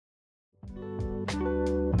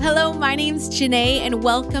Hello, my name's Janae, and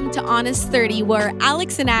welcome to Honest 30, where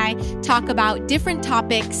Alex and I talk about different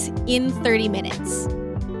topics in 30 minutes.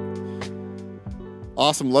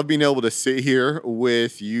 Awesome. Love being able to sit here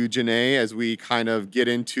with you, Janae, as we kind of get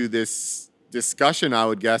into this discussion, I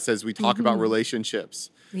would guess, as we talk about relationships.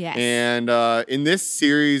 Yes. And in this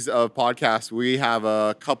series of podcasts, we have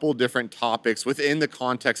a couple different topics within the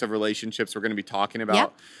context of relationships we're going to be talking about.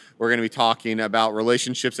 Yep. We're going to be talking about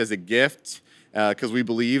relationships as a gift, because we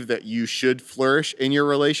believe that you should flourish in your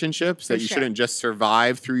relationships, that you shouldn't just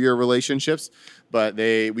survive through your relationships, but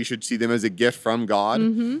we should see them as a gift from God.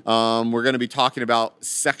 We're going to be talking about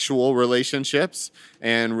sexual relationships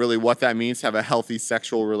and really what that means to have a healthy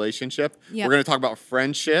sexual relationship. Yep. We're going to talk about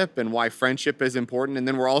friendship and why friendship is important. And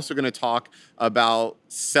then we're also going to talk about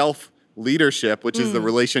self-leadership, which is the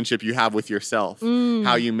relationship you have with yourself,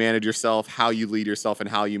 how you manage yourself, how you lead yourself, and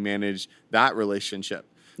how you manage that relationship.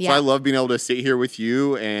 So I love being able to sit here with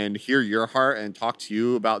you and hear your heart and talk to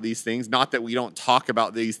you about these things. Not that we don't talk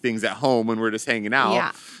about these things at home when we're just hanging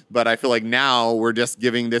out, but I feel like now we're just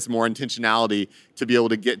giving this more intentionality to be able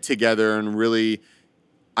to get together and really,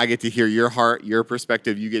 I get to hear your heart, your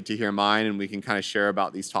perspective, you get to hear mine, and we can kind of share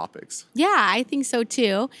about these topics. Yeah, I think so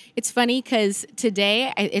too. It's funny because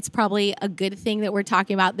today it's probably a good thing that we're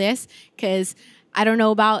talking about this, because I don't know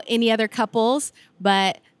about any other couples,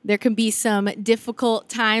 but there can be some difficult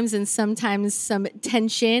times and sometimes some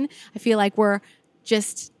tension. I feel like we're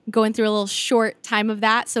just going through a little short time of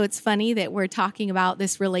that. So it's funny that we're talking about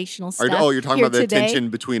this relational stuff. Oh, you're talking about the today. tension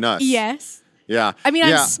between us. Yes. Yeah. I mean,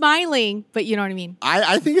 I'm smiling, but you know what I mean?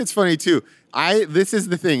 I think it's funny too. This is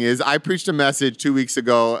the thing is I preached a message 2 weeks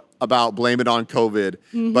ago about blame it on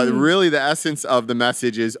COVID, but really the essence of the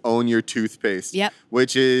message is own your toothpaste,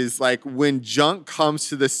 which is like when junk comes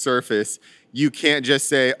to the surface, you can't just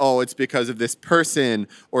say, oh, it's because of this person,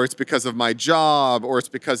 or it's because of my job, or it's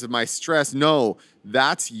because of my stress. No,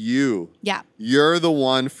 that's you. Yeah. You're the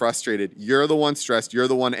one frustrated. You're the one stressed. You're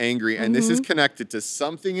the one angry. And this is connected to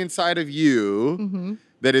something inside of you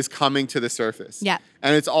that is coming to the surface. Yeah.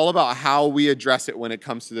 And it's all about how we address it when it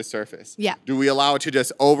comes to the surface. Yeah. Do we allow it to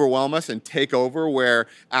just overwhelm us and take over, where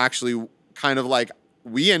actually kind of like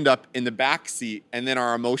we end up in the back seat and then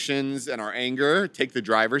our emotions and our anger take the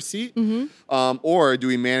driver's seat? Or do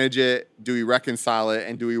we manage it? Do we reconcile it?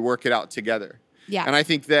 And do we work it out together? Yeah. And I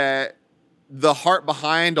think that the heart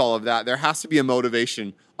behind all of that, there has to be a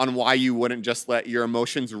motivation on why you wouldn't just let your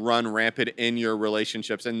emotions run rampant in your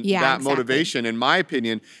relationships. And that motivation, in my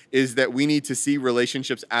opinion, is that we need to see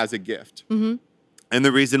relationships as a gift. And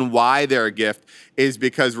the reason why they're a gift is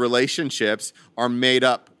because relationships are made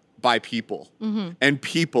up by people, and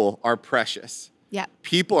people are precious. Yeah.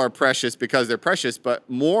 People are precious because they're precious, but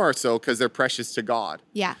more so because they're precious to God.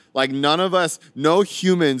 Yeah. Like no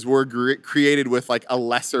humans were created with like a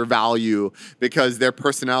lesser value because their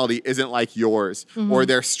personality isn't like yours, or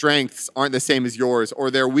their strengths aren't the same as yours,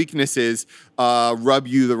 or their weaknesses rub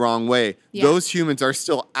you the wrong way. Yeah. Those humans are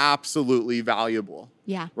still absolutely valuable.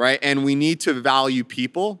 Yeah. Right? And we need to value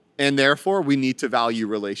people, and therefore we need to value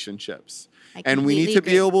relationships. And we need to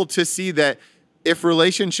be able to see that if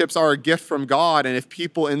relationships are a gift from God, and if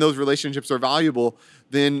people in those relationships are valuable,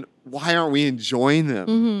 then why aren't we enjoying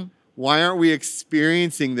them? Why aren't we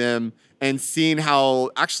experiencing them and seeing how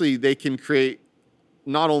actually they can create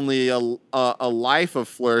not only a life of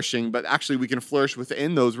flourishing, but actually we can flourish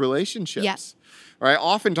within those relationships? Yes. Right?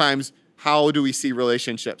 Oftentimes, how do we see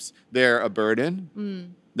relationships? They're a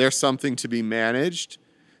burden. They're something to be managed.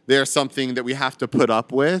 They're something that we have to put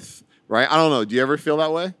up with. Right? I don't know. Do you ever feel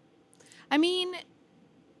that way? I mean,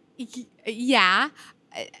 yeah.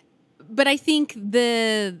 But I think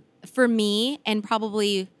for me, and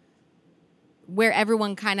probably where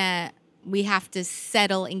everyone we have to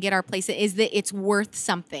settle and get our place, is that it's worth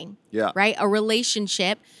something. Yeah. Right? A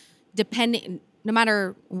relationship, no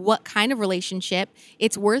matter what kind of relationship,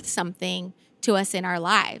 it's worth something to us in our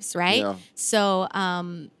lives, right? Yeah. So,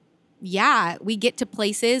 we get to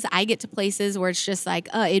places, I get to places where it's just like,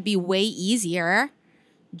 it'd be way easier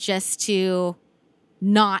just to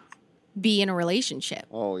not be in a relationship.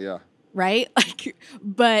 Oh, yeah. Right?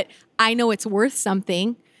 But I know it's worth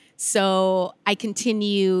something. So I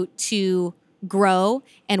continue to grow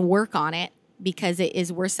and work on it because it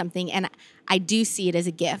is worth something. And I do see it as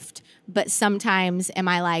a gift. But sometimes am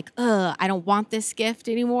I like, I don't want this gift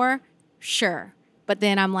anymore? Sure. But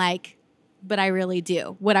then I'm like, but I really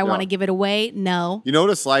do. Would I want to give it away? No. You know what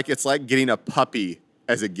it's like? It's like getting a puppy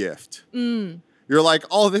as a gift. You're like,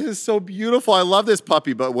 oh, this is so beautiful. I love this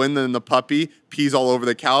puppy. But when then the puppy pees all over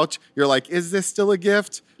the couch, you're like, is this still a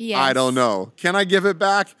gift? Yes. I don't know. Can I give it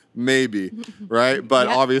back? Maybe, right? But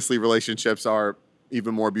obviously relationships are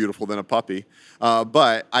even more beautiful than a puppy.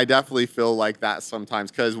 But I definitely feel like that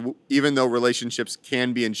sometimes because even though relationships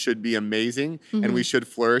can be and should be amazing and we should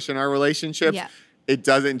flourish in our relationships, Yeah. it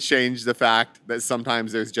doesn't change the fact that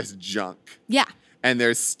sometimes there's just junk. Yeah. And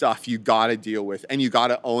there's stuff you got to deal with and you got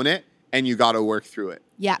to own it and you got to work through it.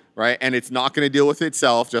 Yeah. Right. And it's not going to deal with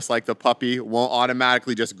itself, just like the puppy won't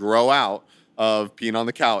automatically just grow out of peeing on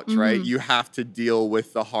the couch, right? You have to deal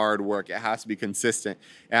with the hard work. It has to be consistent.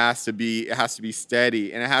 It has to be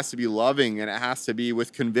steady, and it has to be loving, and it has to be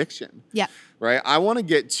with conviction. Yeah. Right? I want to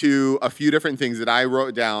get to a few different things that I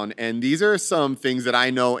wrote down, and these are some things that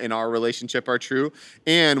I know in our relationship are true.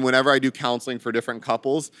 And whenever I do counseling for different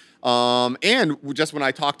couples, and just when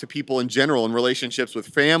I talk to people in general in relationships with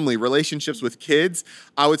family, relationships with kids,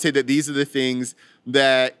 I would say that these are the things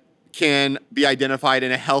that can be identified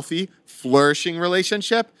in a healthy, flourishing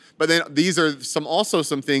relationship. But then these are also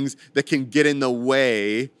some things that can get in the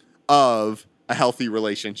way of a healthy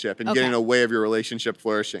relationship and get in the way of your relationship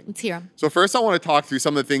flourishing. Let's hear 'em. So first I want to talk through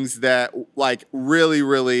some of the things that like really,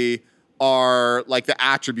 really are like the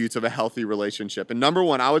attributes of a healthy relationship. And number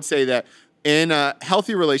one, I would say that in a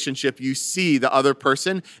healthy relationship, you see the other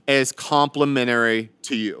person as complementary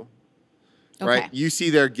to you. Right? You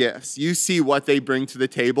see their gifts. You see what they bring to the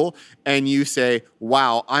table and you say,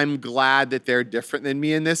 wow, I'm glad that they're different than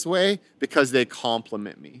me in this way because they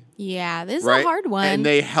complement me. Yeah, this is a hard one. And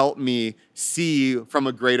they help me see from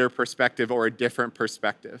a greater perspective or a different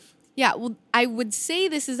perspective. Yeah, well, I would say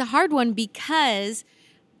this is a hard one because,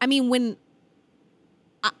 I mean, when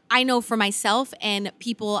I know for myself and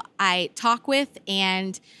people I talk with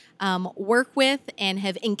and work with and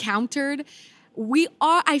have encountered,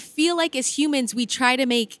 I feel like as humans, we try to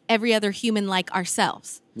make every other human like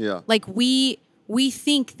ourselves. Yeah. Like we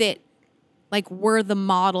think that like we're the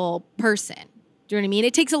model person. Do you know what I mean?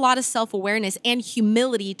 It takes a lot of self-awareness and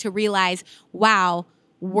humility to realize, wow,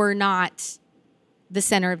 we're not the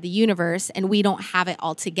center of the universe and we don't have it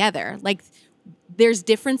all together. Like there's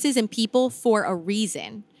differences in people for a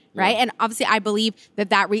reason. Right. And obviously I believe that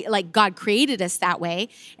like God created us that way.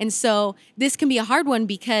 And so this can be a hard one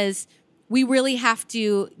because we really have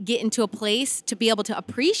to get into a place to be able to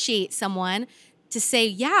appreciate someone to say,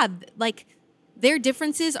 yeah, like their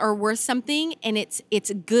differences are worth something and it's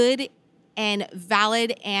good and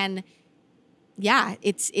valid and yeah,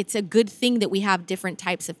 it's a good thing that we have different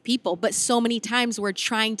types of people. But so many times we're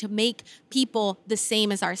trying to make people the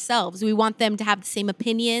same as ourselves. We want them to have the same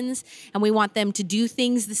opinions and we want them to do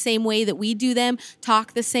things the same way that we do them,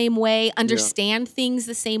 talk the same way, understand things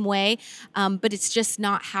the same way. But it's just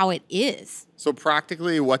not how it is. So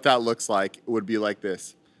practically what that looks like would be like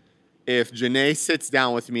this. If Janae sits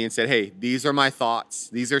down with me and said, hey, these are my thoughts.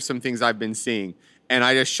 These are some things I've been seeing. And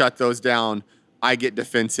I just shut those down. I get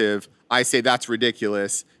defensive. I say that's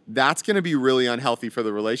ridiculous. That's going to be really unhealthy for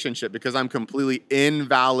the relationship because I'm completely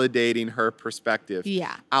invalidating her perspective.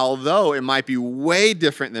 Yeah. Although it might be way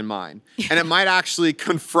different than mine and it might actually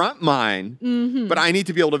confront mine, but I need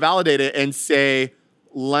to be able to validate it and say,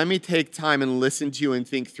 let me take time and listen to you and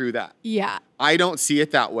think through that. Yeah. I don't see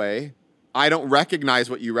it that way. I don't recognize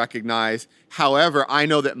what you recognize. However, I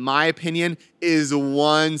know that my opinion is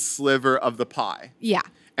one sliver of the pie. Yeah.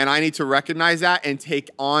 And I need to recognize that and take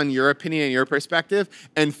on your opinion and your perspective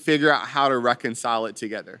and figure out how to reconcile it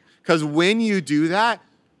together. Because when you do that,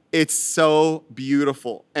 it's so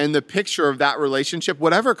beautiful. And the picture of that relationship,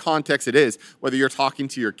 whatever context it is, whether you're talking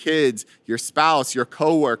to your kids, your spouse, your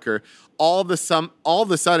coworker, all of a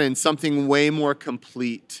sudden something way more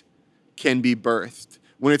complete can be birthed.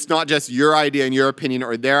 When it's not just your idea and your opinion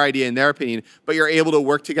or their idea and their opinion, but you're able to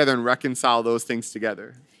work together and reconcile those things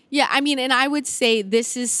together. Yeah, I mean, and I would say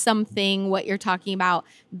this is something, what you're talking about,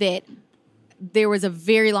 that there was a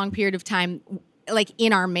very long period of time, like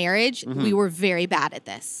in our marriage, we were very bad at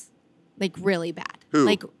this. Like really bad. Who?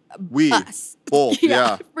 Like we. us. Both,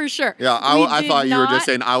 yeah. For sure. Yeah, I thought you were just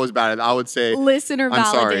saying I was bad at it. I would say, listen or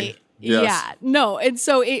validate. I'm sorry. Yes. Yeah, no. And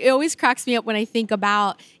so it always cracks me up when I think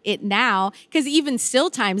about it now, because even still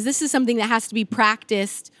times, this is something that has to be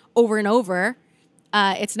practiced over and over.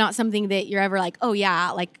 It's not something that you're ever like, oh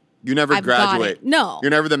yeah, like you never I've got graduate. it. No.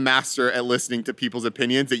 You're never the master at listening to people's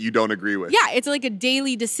opinions that you don't agree with. Yeah, it's like a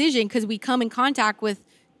daily decision because we come in contact with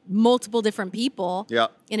multiple different people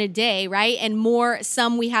in a day, right? And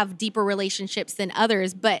some we have deeper relationships than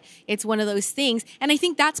others, but it's one of those things. And I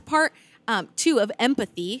think that's part too of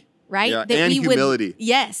empathy, right? Yeah, that and humility.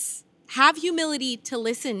 Yes. Have humility to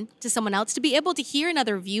listen to someone else, to be able to hear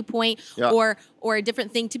another viewpoint or a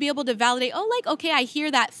different thing, to be able to validate, oh, like, okay, I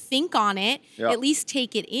hear that, think on it, at least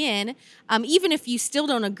take it in, even if you still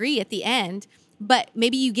don't agree at the end, but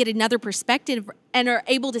maybe you get another perspective and are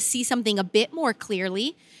able to see something a bit more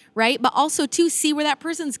clearly, right? But also to see where that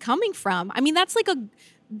person's coming from. I mean, that's like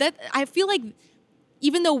that I feel like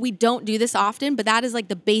even though we don't do this often, but that is like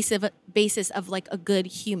the basis of like a good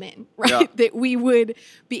human, right? Yeah. That we would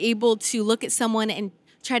be able to look at someone and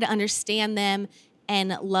try to understand them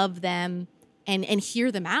and love them and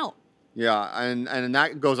hear them out. Yeah, and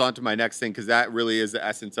that goes on to my next thing, because that really is the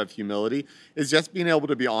essence of humility, is just being able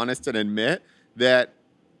to be honest and admit that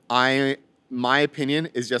my opinion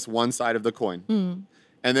is just one side of the coin.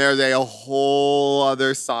 And there's a whole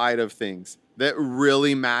other side of things that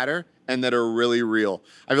really matter and that are really real.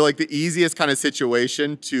 I feel like the easiest kind of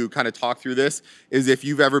situation to kind of talk through this is if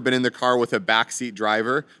you've ever been in the car with a backseat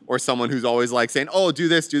driver or someone who's always like saying, oh, do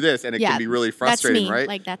this, and it can be really frustrating, that's me. right?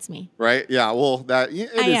 Like, that's me. Right? Yeah, well, it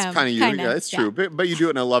is kind of you. Yeah, it's true. But you do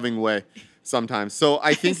it in a loving way sometimes. So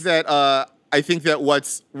I think that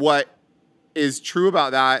what is true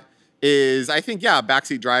about that is, I think,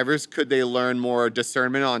 backseat drivers, could they learn more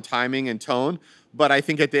discernment on timing and tone? But I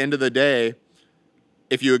think at the end of the day,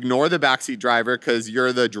 if you ignore the backseat driver because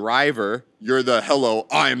you're the driver, you're the, hello,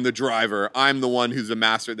 I'm the driver, I'm the one who's the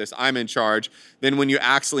master of this, I'm in charge, then when you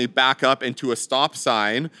actually back up into a stop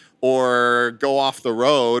sign or go off the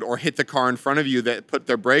road or hit the car in front of you that put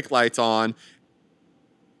their brake lights on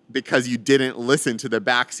because you didn't listen to the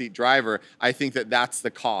backseat driver, I think that that's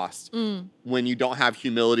the cost when you don't have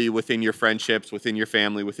humility within your friendships, within your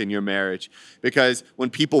family, within your marriage. Because when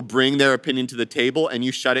people bring their opinion to the table and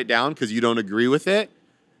you shut it down because you don't agree with it,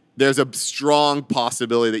 there's a strong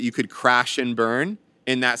possibility that you could crash and burn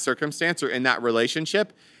in that circumstance or in that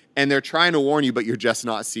relationship. And they're trying to warn you, but you're just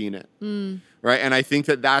not seeing it. Right? And I think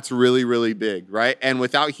that that's really, really big, right? And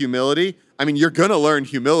without humility, I mean, you're going to learn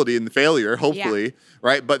humility in the failure, hopefully,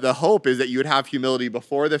 right? But the hope is that you would have humility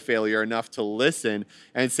before the failure enough to listen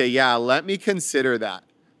and say, yeah, let me consider that.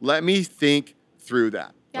 Let me think through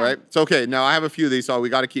that, right? So, okay, now I have a few of these, so we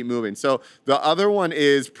got to keep moving. So the other one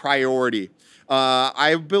is priority.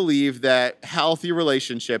 I believe that healthy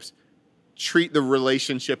relationships treat the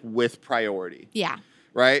relationship with priority. Yeah.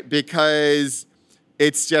 Right? Because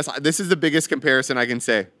it's just, this is the biggest comparison I can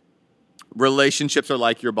say. Relationships are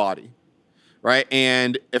like your body, right?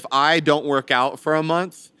 And if I don't work out for a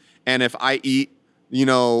month, and if I eat,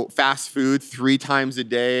 fast food 3 times a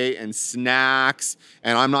day and snacks,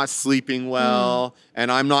 and I'm not sleeping well, and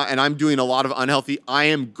I'm doing a lot of unhealthy, I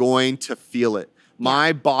am going to feel it.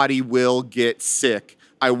 My body will get sick.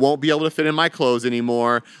 I won't be able to fit in my clothes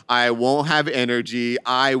anymore. I won't have energy.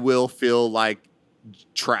 I will feel like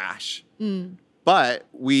trash. But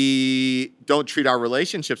we don't treat our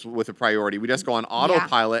relationships with a priority. We just go on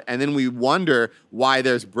autopilot, and then we wonder why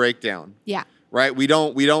there's breakdown. Yeah. Right? We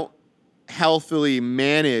don't healthily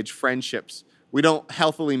manage friendships. We don't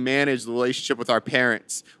healthily manage the relationship with our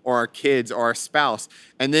parents or our kids or our spouse.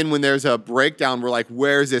 And then when there's a breakdown, we're like,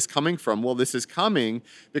 where is this coming from? Well, this is coming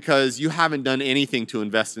because you haven't done anything to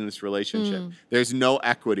invest in this relationship. There's no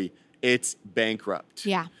equity. It's bankrupt.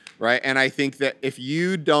 Yeah. Right? And I think that if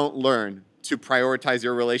you don't learn to prioritize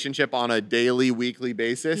your relationship on a daily, weekly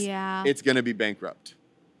basis, it's going to be bankrupt.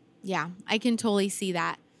 Yeah, I can totally see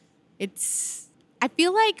that. I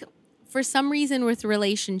feel like for some reason with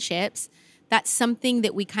relationships, that's something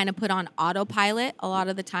that we kind of put on autopilot a lot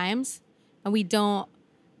of the times. And we don't,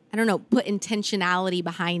 put intentionality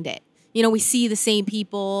behind it. We see the same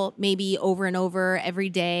people maybe over and over every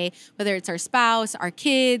day, whether it's our spouse, our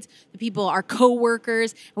kids, the people, our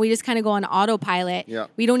coworkers, and we just kind of go on autopilot. Yeah.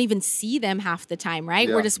 We don't even see them half the time, right?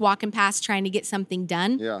 Yeah. We're just walking past trying to get something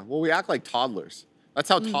done. Yeah. Well, we act like toddlers. That's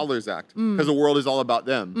how toddlers act, because the world is all about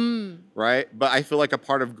them, right? But I feel like a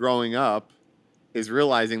part of growing up is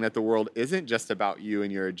realizing that the world isn't just about you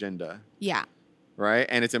and your agenda. Yeah. Right?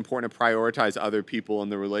 And it's important to prioritize other people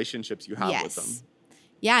and the relationships you have with them.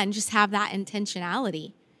 Yeah, and just have that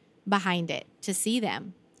intentionality behind it to see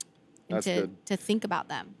them and to think about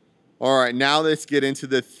them. All right, now let's get into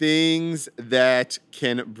the things that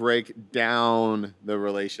can break down the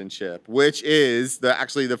relationship, which is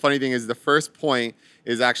the funny thing is the first point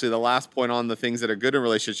is actually the last point on the things that are good in a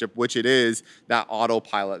relationship, which it is that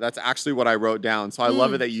autopilot. That's actually what I wrote down. So I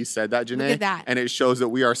love it that you said that, Janae. Look at that. And it shows that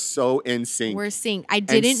we are so in sync. We're synced. I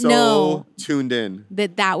didn't know tuned in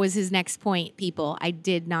that was his next point, people. I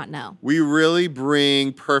did not know. We really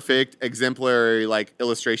bring perfect, exemplary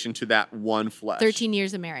illustration to that one flesh. 13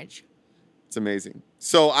 years of marriage. It's amazing.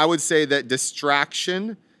 So I would say that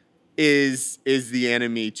distraction is the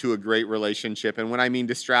enemy to a great relationship. And when I mean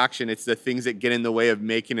distraction, it's the things that get in the way of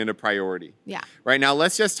making it a priority. Yeah. Right now,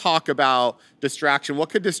 let's just talk about distraction. What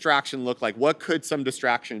could distraction look like? What could some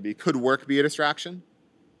distraction be? Could work be a distraction?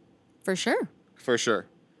 For sure. For sure.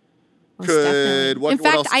 Most Could definitely. In what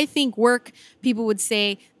fact, else? I think work, people would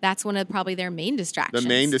say that's one of probably their main distractions. The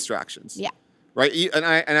main distractions. Yeah. Right.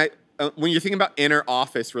 When you're thinking about inner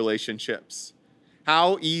office relationships,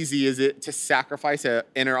 how easy is it to sacrifice an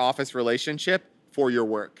inner office relationship for your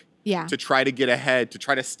work? Yeah. To try to get ahead, to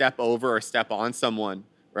try to step over or step on someone,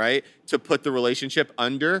 right? To put the relationship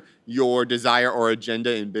under your desire or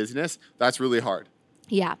agenda in business, that's really hard.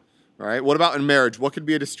 Yeah. Right? What about in marriage? What could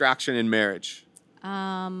be a distraction in marriage?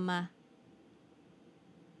 I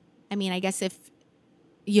mean, I guess if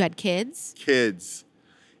you had kids. Kids.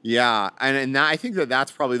 Yeah. And that, I think that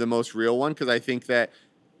that's probably the most real one, because I think that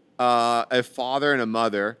a father and a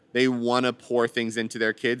mother, they want to pour things into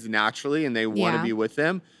their kids naturally and they want to be with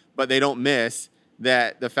them, but they don't miss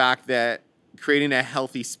that the fact that creating a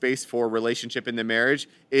healthy space for relationship in the marriage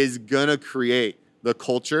is going to create the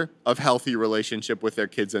culture of healthy relationship with their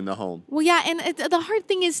kids in the home. Well, yeah, and the hard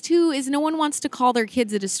thing is too is no one wants to call their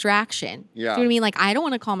kids a distraction. Yeah. Do you know what I mean? Like, I don't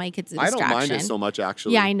want to call my kids a distraction. I don't mind it so much,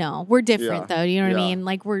 actually. Yeah, I know. We're different though. You know what I mean?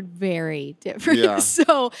 Like, we're very different. Yeah.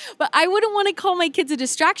 So, but I wouldn't want to call my kids a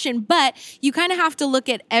distraction, but you kind of have to look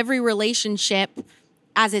at every relationship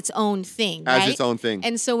as its own thing, right? As its own thing.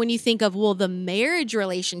 And so when you think of, well, the marriage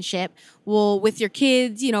relationship, well, with your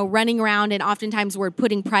kids, you know, running around, and oftentimes we're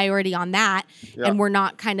putting priority on that, and we're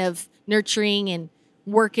not kind of nurturing and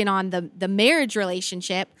working on the marriage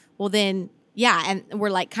relationship. Well, then, yeah, and we're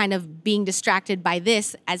like kind of being distracted by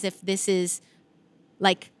this as if this is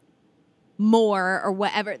like more or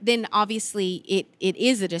whatever. Then obviously it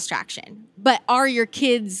is a distraction. But are your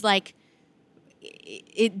kids like,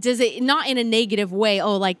 it does it not in a negative way,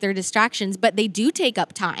 oh, like they're distractions, but they do take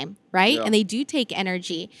up time, right? And they do take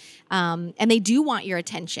energy, and they do want your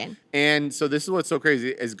attention. And so this is what's so crazy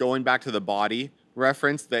is going back to the body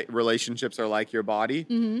reference, that relationships are like your body.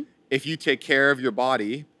 Mm-hmm. If you take care of your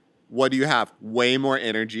body, what do you have? Way more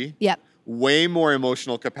energy. Yep. Way more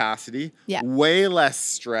emotional capacity. Yep. Way less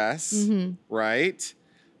stress, right?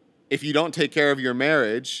 If you don't take care of your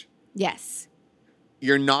marriage, yes,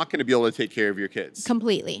 you're not going to be able to take care of your kids.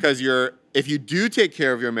 Completely. Because if you do take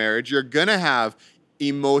care of your marriage, you're going to have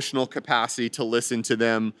emotional capacity to listen to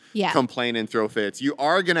them complain and throw fits. You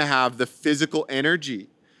are going to have the physical energy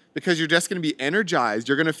because you're just going to be energized.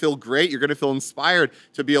 You're going to feel great. You're going to feel inspired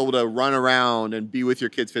to be able to run around and be with your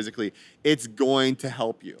kids physically. It's going to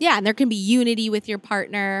help you. Yeah, and there can be unity with your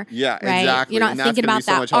partner. Yeah, right? Exactly. You're not thinking about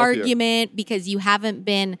that argument because you haven't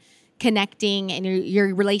been connecting and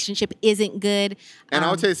your relationship isn't good. And I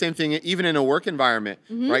would say the same thing even in a work environment,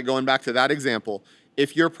 right? Going back to that example,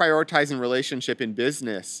 if you're prioritizing relationship in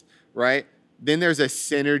business, right? Then there's a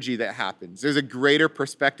synergy that happens. There's a greater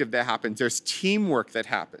perspective that happens. There's teamwork that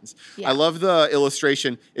happens. Yeah. I love the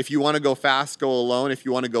illustration. If you want to go fast, go alone. If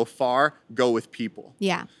you want to go far, go with people.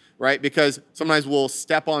 Yeah. Right? Because sometimes we'll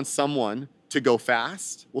step on someone to go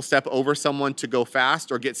fast. We'll step over someone to go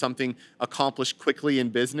fast or get something accomplished quickly in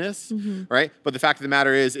business, right? But the fact of the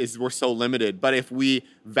matter is we're so limited. But if we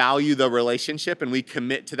value the relationship and we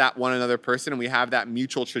commit to that one another person and we have that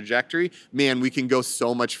mutual trajectory, man, we can go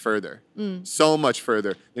so much further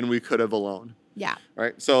than we could have alone. Yeah.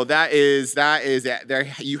 Right. So that is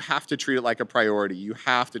there. You have to treat it like a priority. You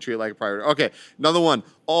have to treat it like a priority. Okay. Another one,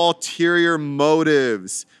 ulterior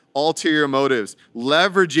motives. Ulterior motives,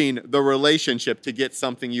 leveraging the relationship to get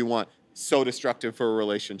something you want. So destructive for a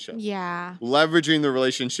relationship. Yeah. Leveraging the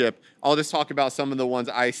relationship. I'll just talk about some of the ones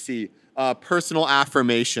I see. Personal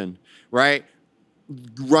affirmation, right?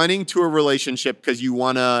 Running to a relationship because you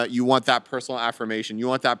want that personal affirmation. You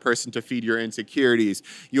want that person to feed your insecurities.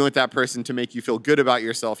 You want that person to make you feel good about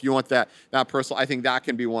yourself. You want that personal. I think that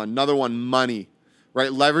can be one. Another one, money. Right,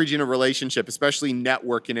 leveraging a relationship, especially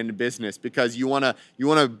networking in a business, because you wanna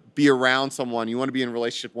be around someone, you wanna be in a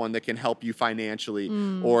relationship one that can help you financially,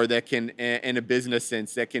 or that can, in a business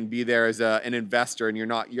sense, that can be there as an investor, and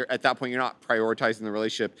you're at that point you're not prioritizing the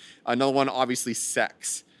relationship. Another one, obviously,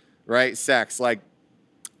 sex, right? Sex, like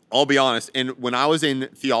I'll be honest, and when I was in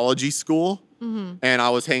theology school, and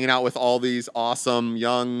I was hanging out with all these awesome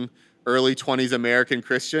young early 20s American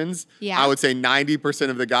Christians, I would say 90%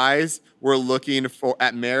 of the guys were looking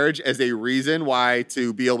at marriage as a reason why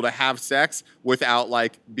to be able to have sex without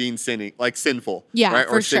like being sinful, right?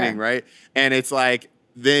 Or sinning, right? And it's like,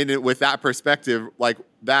 then with that perspective, like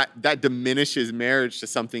that diminishes marriage to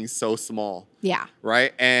something so small. Yeah.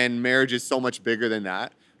 Right? And marriage is so much bigger than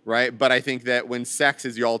that. Right. But I think that when sex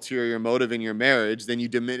is your ulterior motive in your marriage, then you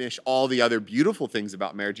diminish all the other beautiful things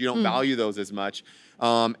about marriage. You don't value those as much.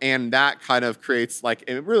 And that kind of creates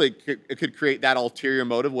it could create that ulterior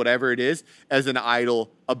motive, whatever it is, as an idol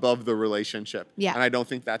above the relationship. Yeah. And I don't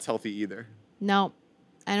think that's healthy either. No,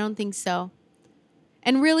 I don't think so.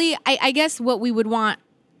 And really, I guess what we would want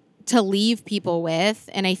to leave people with,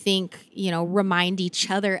 and I think, remind each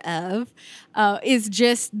other of, is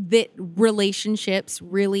just that relationships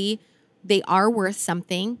really, they are worth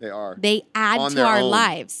something. They are. They add On to their our own.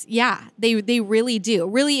 lives. Yeah, they really do.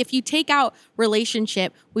 Really, if you take out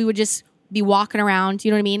relationship, we would just be walking around.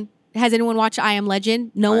 You know what I mean? Has anyone watched I Am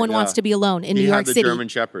Legend? No one wants to be alone in New York City. He had the German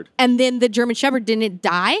Shepherd. And then the German Shepherd, didn't it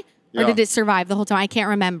die? Or Yeah. did it survive the whole time? I can't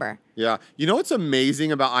remember. Yeah. You know what's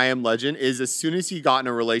amazing about I Am Legend is as soon as he got in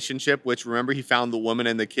a relationship, which remember he found the woman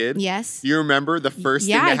and the kid? Yes. Do you remember the first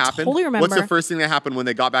thing Yeah, that I happened? totally remember. What's the first thing that happened when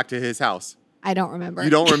they got back to his house? I don't remember. You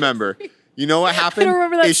don't remember. You know what happened? don't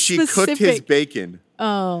remember that is she cooked his specific. bacon.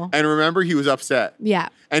 Oh. And remember, he was upset. Yeah.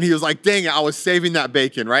 And he was like, dang it, I was saving that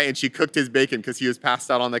bacon, right? And she cooked his bacon because he was passed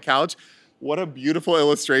out on the couch. What a beautiful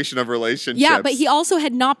illustration of relationships. Yeah, but he also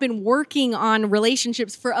had not been working on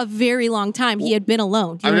relationships for a very long time. He had been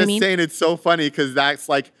alone. Do you know what I I'm mean? just saying it's so funny because that's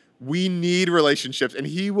like, we need relationships. And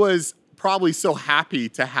he was probably so happy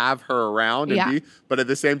to have her around. But at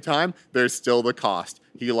the same time, there's still the cost.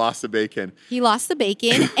 He lost the bacon. He lost the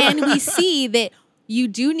bacon. And we see that you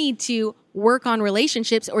do need to work on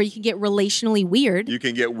relationships or you can get relationally weird. You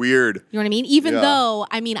can get weird. You know what I mean? Even Yeah. though,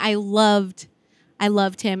 I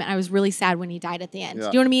loved him and I was really sad when he died at the end. Yeah. Do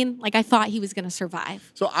you know what I mean? Like I thought he was going to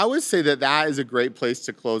survive. So I would say that is a great place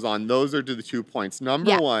to close on. Those are the 2 points.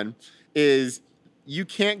 Number Yeah. one is you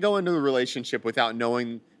can't go into a relationship without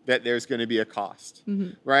knowing that there's going to be a cost,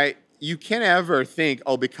 right? You can't ever think,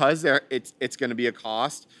 oh, because it's going to be a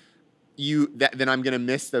cost, then I'm going to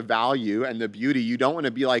miss the value and the beauty. You don't want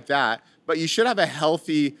to be like that, but you should have a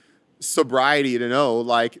healthy sobriety to know,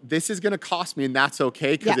 like, this is going to cost me and that's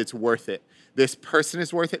okay because it's worth it. This person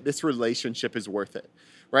is worth it. This relationship is worth it,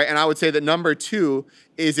 right? And I would say that number two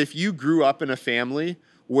is if you grew up in a family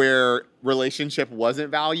where relationship wasn't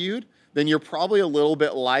valued, then you're probably a little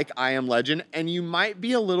bit like I Am Legend, and you might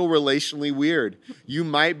be a little relationally weird. You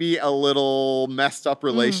might be a little messed up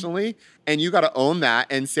relationally, and you got to own that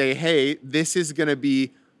and say, hey, this is going to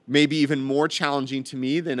be maybe even more challenging to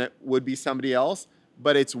me than it would be somebody else,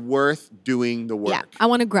 but it's worth doing the work. Yeah. I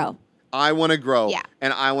want to grow. I want to grow,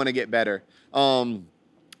 and I want to get better.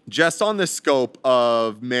 Just on the scope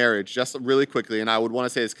of marriage, just really quickly, and I would want to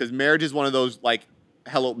say this because marriage is one of those like,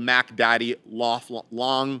 hello, Mac Daddy,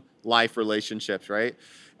 long life relationships, right?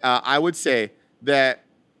 I would say that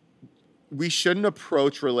we shouldn't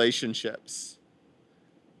approach relationships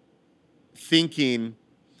thinking,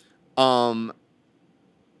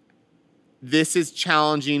 this is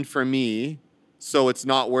challenging for me, so it's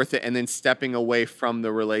not worth it, and then stepping away from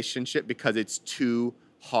the relationship because it's too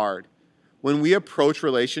hard. When we approach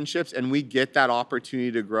relationships and we get that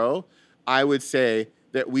opportunity to grow, I would say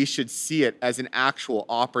that we should see it as an actual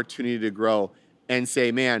opportunity to grow and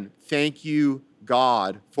say, man, thank you,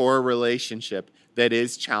 God, for a relationship that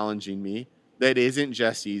is challenging me, that isn't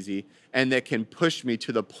just easy, and that can push me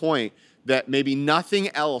to the point that maybe nothing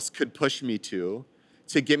else could push me to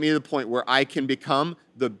get me to the point where I can become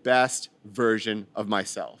the best version of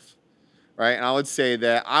myself, right? And I would say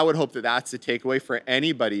that I would hope that that's the takeaway for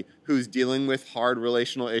anybody who's dealing with hard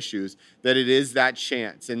relational issues, that it is that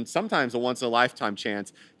chance, and sometimes a once-in-a-lifetime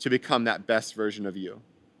chance to become that best version of you,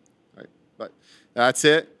 right? But that's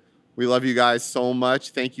it. We love you guys so much.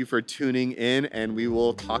 Thank you for tuning in, and we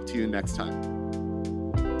will talk to you next time.